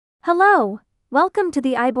Hello, welcome to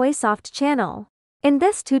the iBoysoft channel. In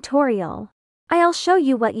this tutorial, I'll show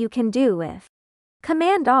you what you can do if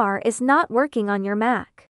Command R is not working on your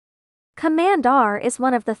Mac. Command R is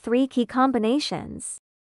one of the 3 key combinations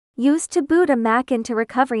used to boot a Mac into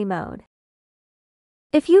recovery mode.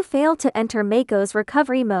 If you fail to enter macOS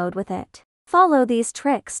recovery mode with it, follow these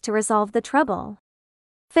tricks to resolve the trouble.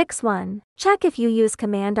 Fix 1. Check if you use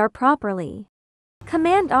Command R properly.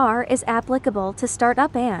 Command R is applicable to start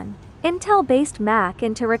up an Intel-based Mac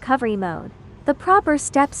into recovery mode. The proper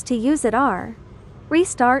steps to use it are: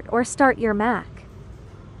 restart or start your Mac,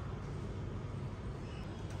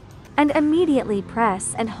 and immediately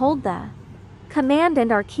press and hold the Command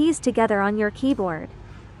and R keys together on your keyboard.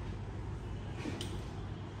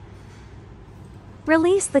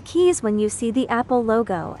 Release the keys when you see the Apple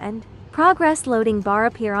logo and progress loading bar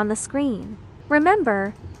appear on the screen.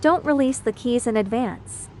 Remember, don't release the keys in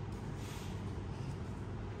advance.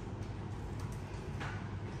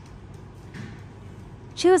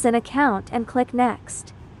 Choose an account and click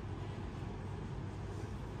Next.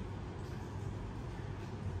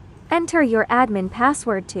 Enter your admin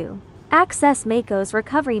password to access macOS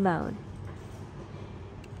recovery mode.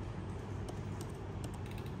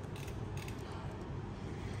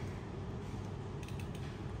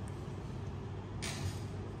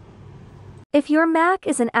 If your Mac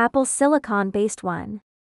is an Apple Silicon-based one,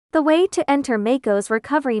 the way to enter macOS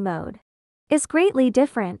recovery mode is greatly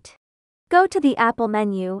different. Go to the Apple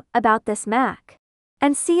menu, About this Mac,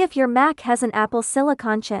 and see if your Mac has an Apple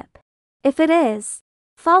Silicon chip. If it is,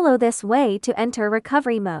 follow this way to enter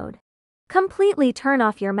recovery mode. Completely turn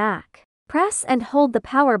off your Mac. Press and hold the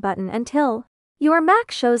power button until your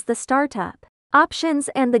Mac shows the startup options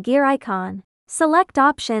and the gear icon. Select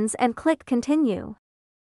Options and click Continue.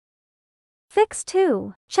 Fix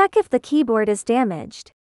 2. Check if the keyboard is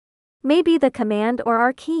damaged. Maybe the Command or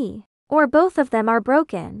R key, or both of them are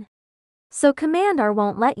broken, so Command R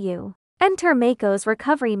won't let you enter macOS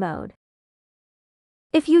recovery mode.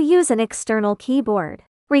 If you use an external keyboard,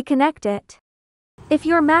 reconnect it. If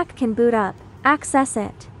your Mac can boot up, access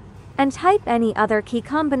it, and type any other key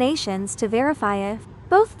combinations to verify if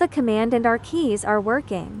both the Command and R keys are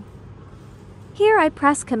working. Here I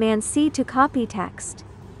press Command C to copy text.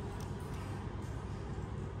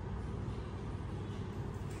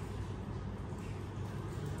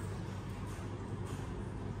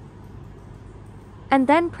 And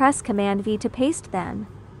then press Command V to paste them.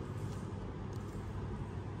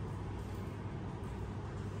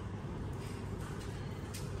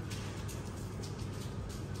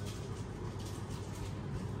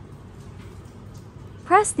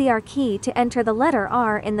 Press the R key to enter the letter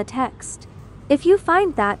R in the text. If you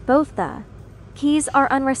find that both the keys are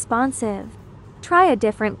unresponsive, try a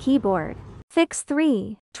different keyboard. Fix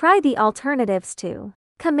 3. Try the alternatives to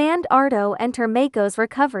Command R to enter macOS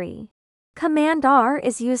recovery. Command R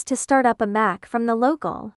is used to start up a Mac from the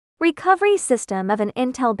local recovery system of an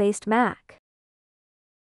Intel-based Mac.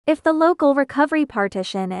 If the local recovery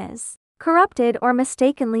partition is corrupted or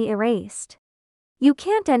mistakenly erased, you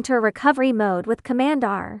can't enter recovery mode with Command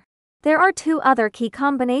R. There are 2 other key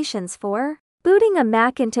combinations for booting a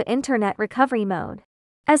Mac into Internet recovery mode.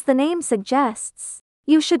 As the name suggests,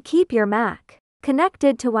 you should keep your Mac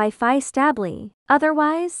connected to Wi-Fi stably,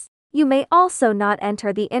 otherwise, you may also not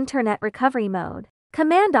enter the Internet recovery mode.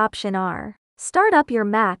 Command Option R. Start up your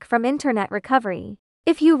Mac from Internet recovery.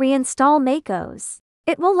 If you reinstall macOS,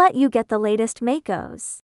 it will let you get the latest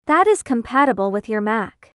macOS that is compatible with your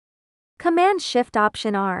Mac. Command Shift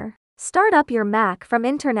Option R. Start up your Mac from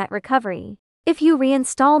Internet recovery. If you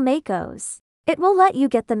reinstall macOS, it will let you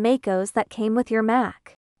get the macOS that came with your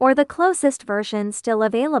Mac, or the closest version still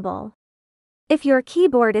available. If your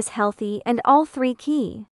keyboard is healthy and all 3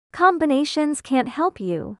 key combinations can't help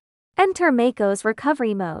you enter macOS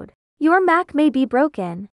recovery mode, your Mac may be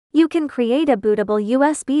broken. You can create a bootable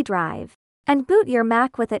USB drive and boot your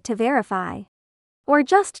Mac with it to verify. Or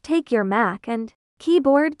just take your Mac and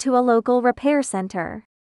keyboard to a local repair center.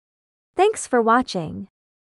 Thanks for watching.